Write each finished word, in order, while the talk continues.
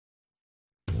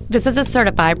This is a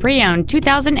certified pre-owned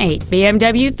 2008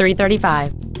 BMW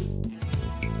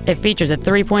 335. It features a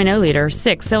 3.0-liter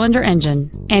six-cylinder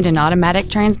engine and an automatic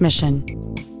transmission.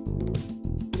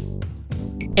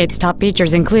 Its top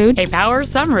features include a power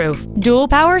sunroof, dual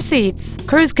power seats,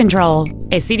 cruise control,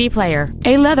 a CD player,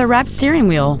 a leather-wrapped steering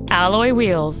wheel, alloy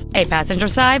wheels, a passenger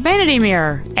side vanity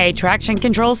mirror, a traction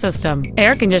control system,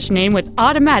 air conditioning with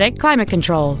automatic climate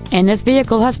control, and this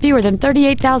vehicle has fewer than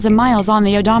 38,000 miles on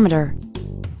the odometer.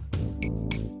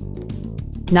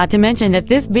 Not to mention that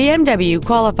this BMW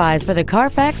qualifies for the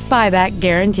Carfax buyback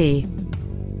guarantee.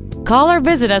 Call or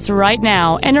visit us right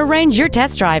now and arrange your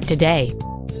test drive today.